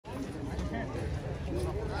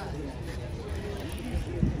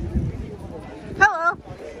Hello.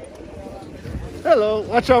 Hello.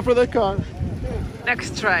 Watch out for the car.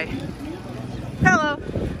 Next try. Hello.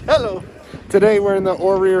 Hello. Today we're in the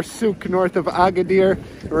Aourir Souk north of Agadir.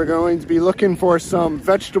 We're going to be looking for some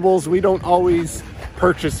vegetables we don't always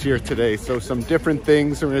purchase here today. So some different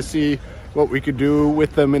things. We're going to see what we could do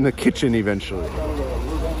with them in the kitchen eventually.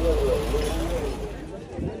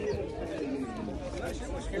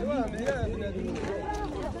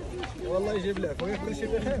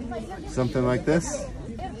 Something like this?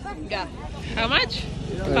 Yeah. How much?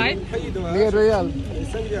 5? 100 riyal.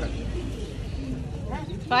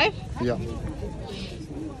 5? Yeah.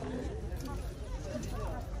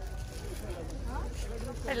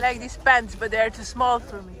 I like these pants, but they're too small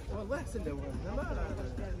for me.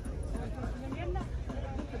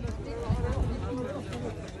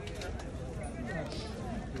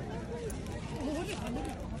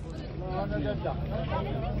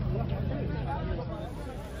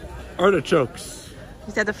 Artichokes.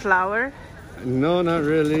 Is that a flower? No, not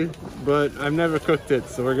really, but I've never cooked it,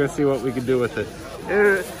 so we're gonna see what we can do with it.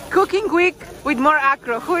 Cooking week with Mor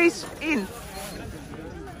Acro. Who is in?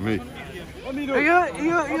 Me.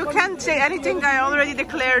 You can't say anything. I already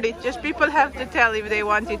declared it. Just people have to tell if they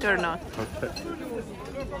want it or not. Okay.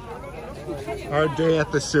 Our day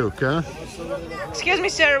at the souk, huh? Excuse me,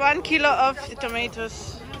 sir. 1 kilo of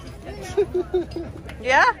tomatoes.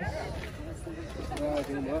 Yeah?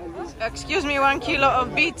 Excuse me, 1 kilo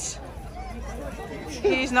of beets.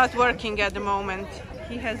 He's not working at the moment.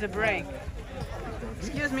 He has a break.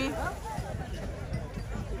 Excuse me.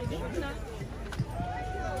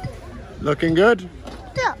 Looking good?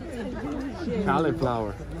 Yeah.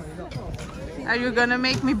 Cauliflower. Are you gonna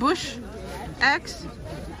make me bush eggs?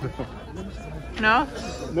 No?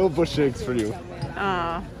 No bush eggs for you.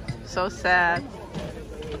 Oh, so sad.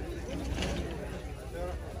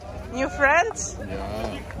 New friends?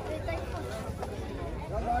 Yeah.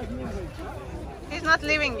 He's not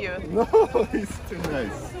leaving you. No, he's too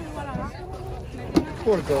nice.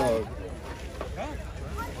 Poor dog.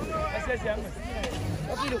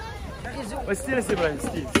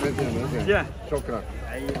 Yeah. Shukran.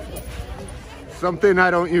 Something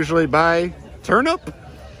I don't usually buy. Turnip?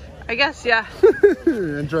 I guess, yeah.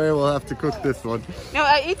 Andrea will have to cook this one. No,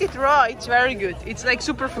 I eat it raw. It's very good. It's like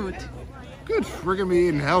superfood. Good. We're going to be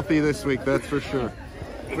eating healthy this week, that's for sure.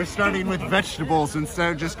 We're starting with vegetables.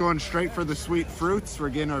 Instead of just going straight for the sweet fruits, we're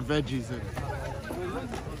getting our veggies in.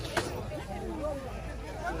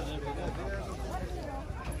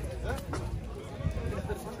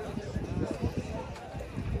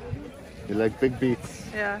 You like big beets?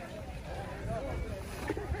 Yeah.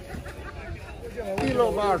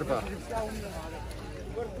 Kilo barba.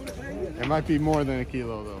 It might be more than a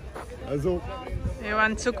kilo though. Also, You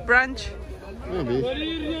want Souk brunch?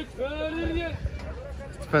 maybe.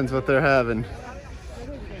 Depends what they're having.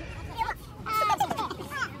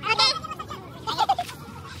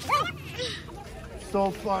 So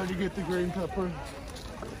far to get the green pepper.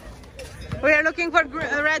 We are looking for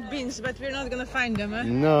red beans, but we're not gonna find them, huh?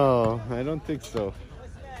 No, I don't think so.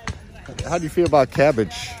 How do you feel about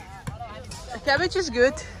cabbage? The cabbage is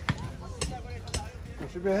good.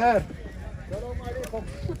 Should be ahead.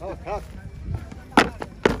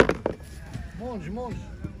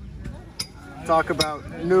 Talk about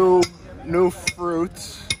new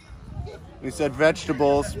fruits. We said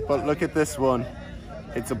vegetables, but look at this one.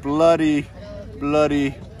 It's a bloody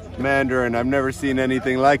mandarin. I've never seen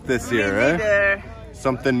anything like this here, eh?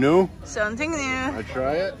 Something new? Something new. I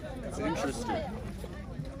try it. It's interesting.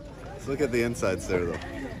 Let's look at the insides there though.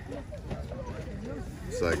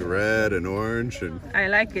 It's like red and orange and I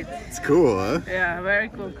like it. it's cool, huh? Yeah, very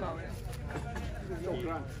cool color.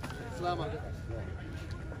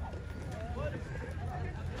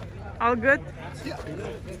 All good?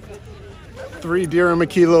 3 dirham a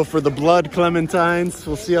kilo for the blood clementines.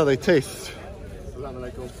 We'll see how they taste.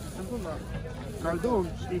 Cardoon.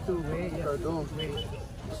 Cardoon.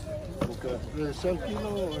 Okay. Shell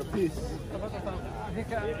kilo or a piece?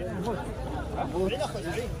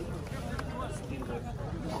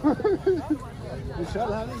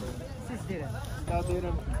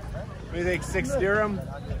 We think 6 dirham.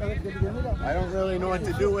 I don't really know what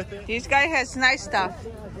to do with it. This guy has nice stuff.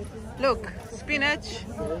 Look, spinach.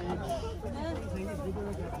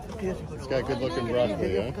 It's got good looking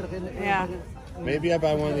broccoli, huh? Yeah. Maybe I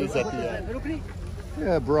buy one of these at the end.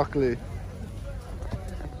 Yeah, broccoli.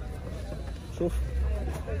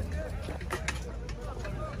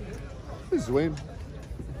 This is Wayne.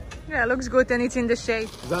 Yeah, looks good and it's in the shade.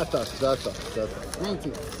 Zata.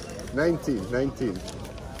 19.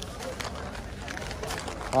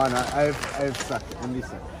 Oh, no, I have Souk. Only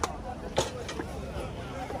Souk.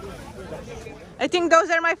 I think those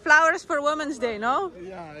are my flowers for Women's Day, no?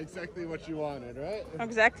 Yeah, exactly what you wanted, right?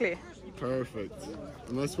 Exactly. Perfect.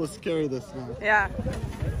 Am I supposed to carry this now? Yeah.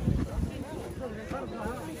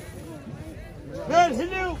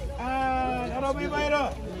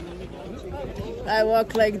 I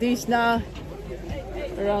walk like this now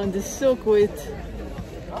around the souk with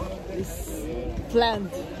this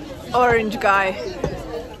plant orange guy.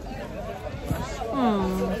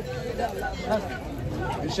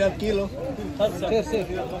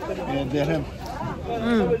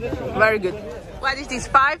 Very good. What is this?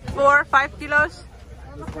 5 kilos?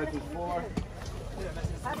 This might be 4.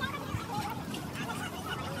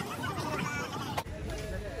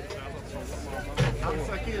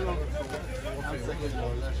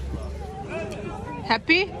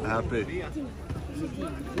 Happy? Happy.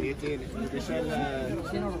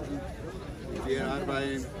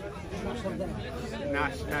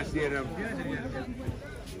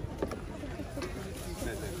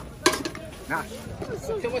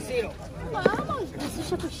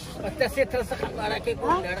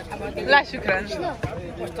 لا شكرا.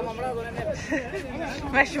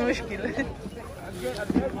 ماشي مشكلة.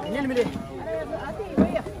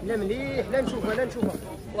 لا مليح لا نشوفها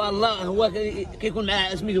والله هو كيكون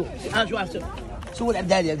معاه سميتو شو عرفت سول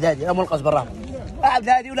عبد هادي راه منقص برا عبد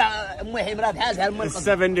هادي ولا امي حمراء بحالها منقص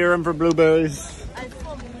 7 dirham for blueberries.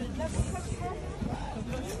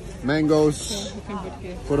 Mangoes.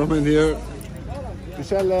 Put them in here.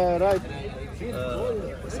 Michelle, right?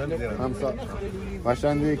 5. واش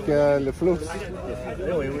عندك الفلوس؟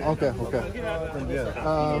 Okay.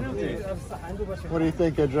 What do you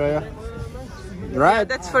think, Andreja? Right?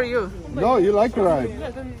 That's for you. No, you like rye.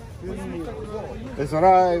 It's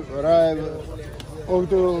rye. Oh,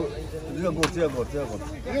 do yogurt.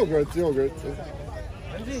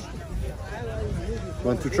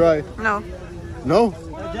 Want to try? No. No?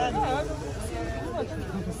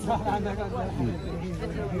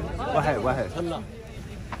 واحد.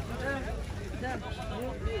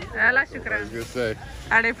 لا شكرا. I was gonna say.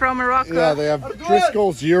 Are they from Morocco? Yeah, they have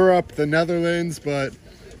Driscoll's Europe, the Netherlands, but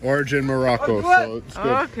origin Morocco, so it's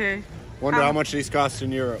good. Okay. Wonder how much these cost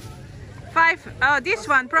in Europe. 5. Oh, this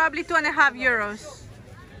one probably 2.5 euros.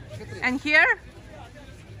 And here?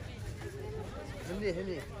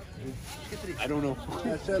 I don't know.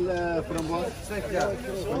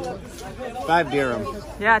 5 dirham.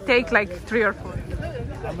 Yeah, take like 3 or 4.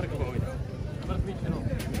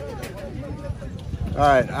 All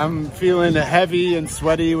right, I'm feeling heavy and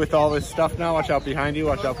sweaty with all this stuff now. Watch out behind you.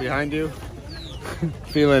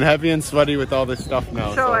 Feeling heavy and sweaty with all this stuff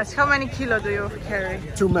now. Show us, how many kilo do you carry?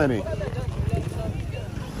 Too many.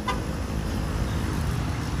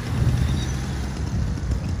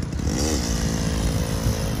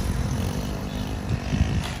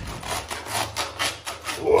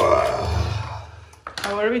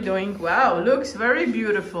 How are we doing? Wow, looks very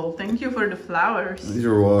beautiful. Thank you for the flowers.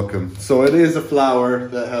 You're welcome. So it is a flower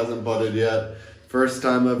that hasn't budded yet. First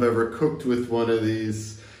time I've ever cooked with one of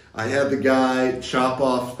these. I had the guy chop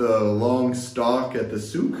off the long stalk at the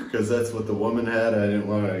souk because that's what the woman had. I didn't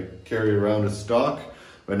want to carry around a stalk.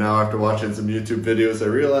 But now after watching some YouTube videos, I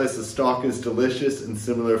realized the stalk is delicious and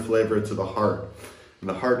similar flavor to the heart. And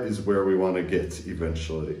the heart is where we want to get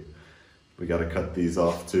eventually. We got to cut these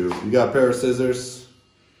off too. You got a pair of scissors?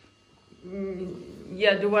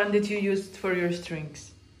 Yeah, the one that you used for your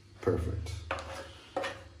strings. Perfect.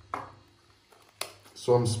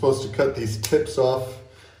 So I'm supposed to cut these tips off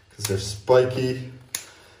because they're spiky.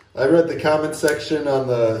 I read the comment section on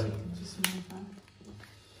the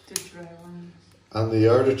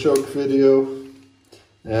artichoke video.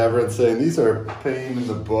 And everyone's saying these are a pain in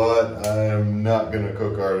the butt. I am not gonna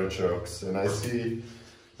cook artichokes, and I see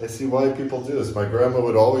why people do this. My grandma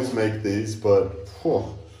would always make these, but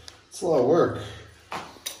it's a lot of work.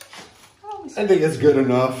 I think it's good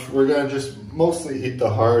enough. We're gonna just mostly eat the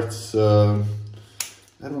hearts.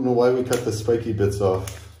 I don't know why we cut the spiky bits off.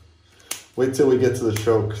 Wait till we get to the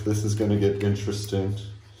choke. This is gonna get interesting.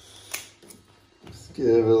 Just give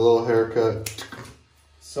it a little haircut.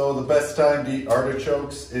 So the best time to eat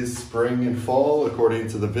artichokes is spring and fall, according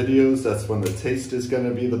to the videos. That's when the taste is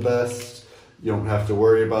gonna be the best. You don't have to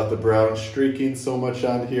worry about the brown streaking so much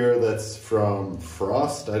on here. That's from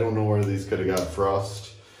frost. I don't know where these could have got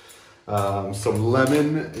frost. Some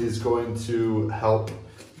lemon is going to help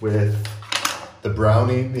with the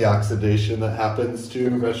browning, the oxidation that happens to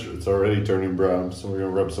vegetables. It's already turning brown, so we're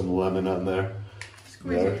gonna rub some lemon on there.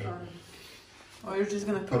 Squeeze it on. Or you're just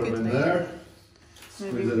gonna Put cook them it in there.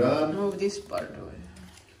 Maybe Squeeze it on. move this part away.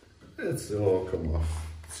 It'll all come off.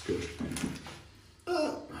 It's good.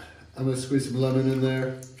 I'm gonna squeeze some lemon in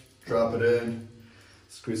there, drop it in,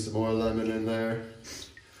 squeeze some more lemon in there,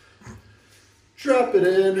 drop it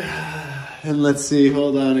in, and let's see,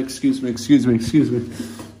 hold on, excuse me.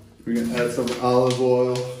 We're gonna add some olive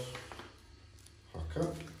oil. Okay,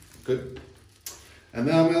 good. And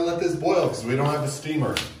then I'm gonna let this boil because we don't have a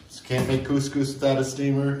steamer. So can't make couscous without a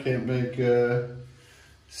steamer, can't make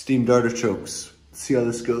steamed artichokes. Let's see how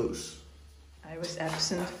this goes. I was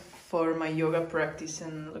absent for my yoga practice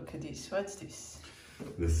and look at this. What's this?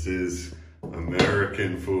 This is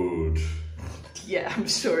American food. Yeah, I'm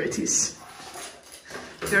sure it is.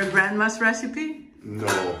 Your grandma's recipe?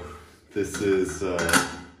 No, this is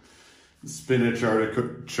spinach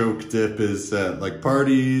artichoke dip is at like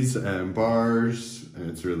parties and bars, and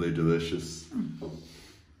it's really delicious.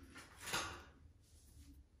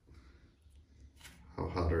 How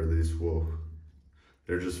hot are these? Whoa.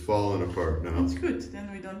 They're just falling apart now. It's good,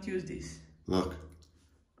 then we don't use this. Look.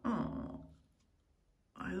 Oh,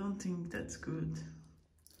 I don't think that's good.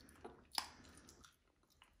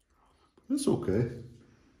 It's okay.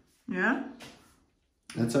 Yeah?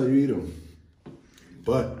 That's how you eat them.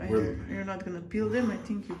 But you're not gonna peel them. I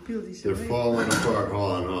think you peel this they're away. falling apart.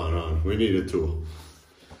 Hold on. We need a tool.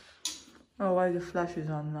 Oh, why the flash is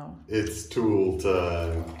on now? It's tool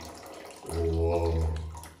time. Whoa.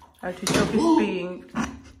 Artichoke is being...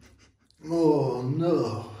 Oh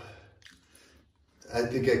no. I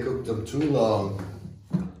think I cooked them too long.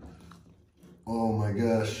 Oh my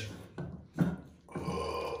gosh.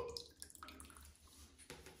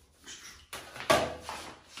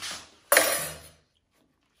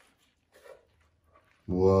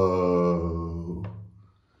 Whoa.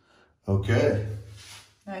 Okay.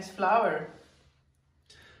 Nice flour.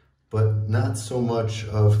 But not so much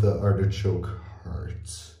of the artichoke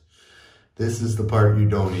hearts. This is the part you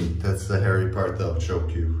don't eat. That's the hairy part that'll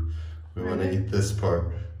choke you. We want to eat this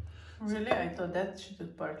part. Really? I thought that's the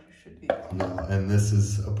part you should eat. No, and this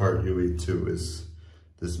is a part you eat too, is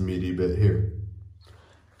this meaty bit here.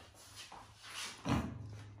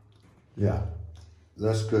 Yeah,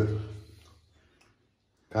 that's good.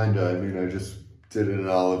 Kinda, I mean, I just did it in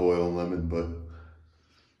olive oil and lemon, but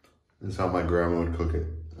this is how my grandma would cook it.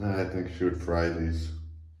 And I think she would fry these.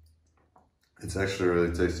 It's actually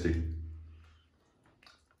really tasty.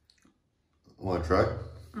 Want to try?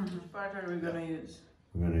 What part are we gonna use?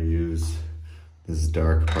 We're gonna use this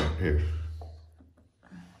dark part here.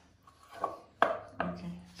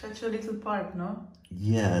 Okay, such a little part, no?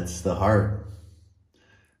 Yeah, it's the heart.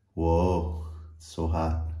 Whoa, it's so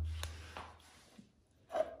hot.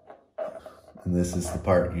 And this is the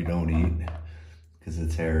part you don't eat because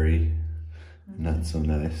it's hairy, not so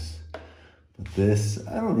nice. But this,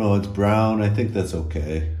 I don't know, it's brown. I think that's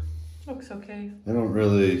okay. Looks okay. I don't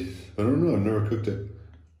know, I've never cooked it.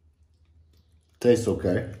 Tastes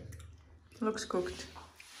okay. Looks cooked.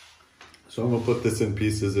 So I'm gonna put this in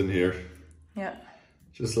pieces in here. Yeah.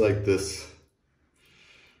 Just like this.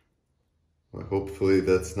 Well, hopefully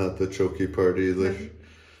that's not the choky part either.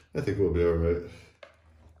 I think we'll be all right.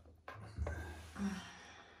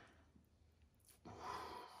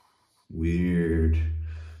 Weird.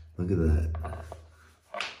 Look at that.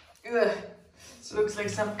 Ugh. Looks like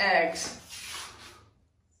some eggs.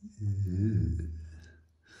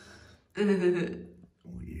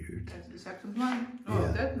 Weird. That's the second one. Oh,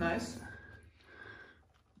 Yeah. that's nice.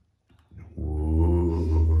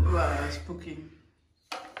 Ooh. Wow, spooky.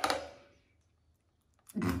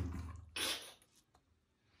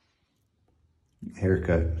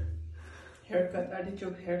 Haircut. Haircut,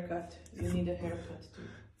 artichoke haircut. You need a haircut too.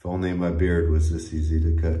 If only my beard was this easy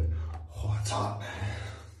to cut. Oh, it's hot.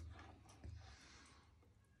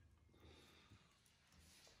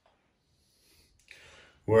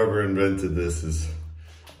 Whoever invented this is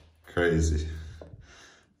crazy.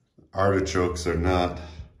 Artichokes are not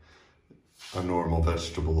a normal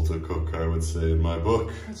vegetable to cook, I would say, in my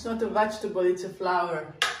book. It's not a vegetable, it's a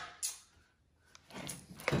flower.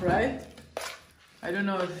 Right? I don't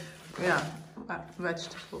know if, yeah,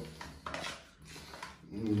 vegetable.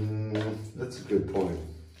 That's a good point.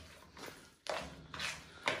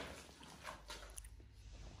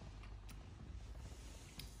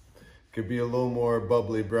 Could be a little more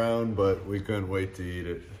bubbly brown, but we couldn't wait to eat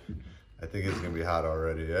it. I think it's gonna be hot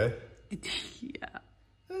already, eh? Yeah.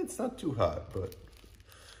 It's not too hot, but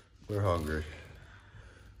we're hungry.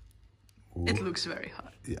 Ooh. It looks very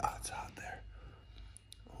hot. Yeah, it's hot there.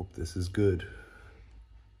 Hope this is good.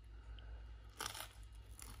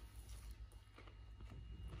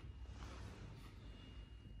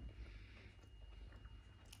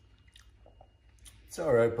 It's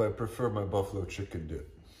all right, but I prefer my buffalo chicken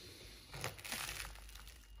dip.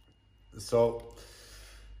 So,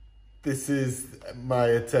 This is my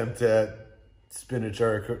attempt at spinach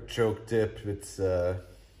artichoke dip. It's I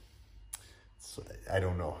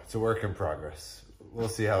don't know. It's a work in progress. We'll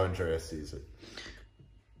see how Andrea sees it.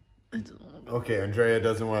 Okay, Andrea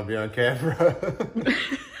doesn't want to be on camera.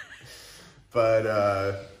 But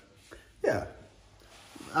yeah,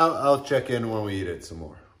 I'll check in when we eat it some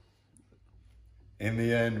more. In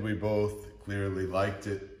the end, we both clearly liked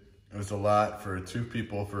it. It was a lot for 2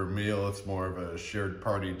 people for a meal. It's more of a shared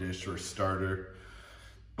party dish or starter.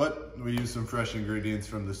 But we used some fresh ingredients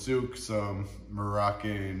from the Souk, some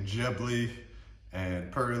Moroccan Jebli and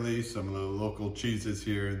pearly, some of the local cheeses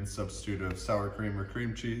here in substitute of sour cream or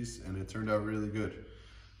cream cheese, and it turned out really good.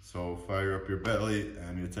 So fire up your belly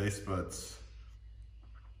and your taste buds.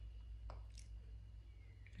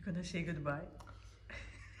 You're gonna say goodbye.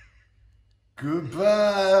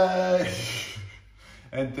 Goodbye!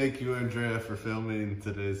 And thank you, Andrea, for filming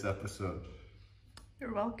today's episode.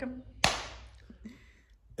 You're welcome.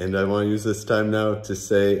 And I want to use this time now to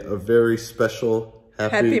say a very special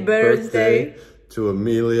Happy birthday to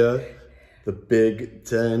Amelia, the big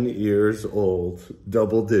 10 years old,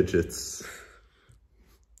 double digits.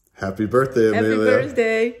 Happy birthday, Amelia. Happy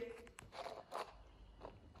birthday.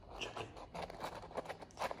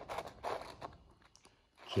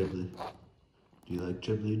 Jebli. Do you like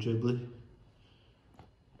Jebli?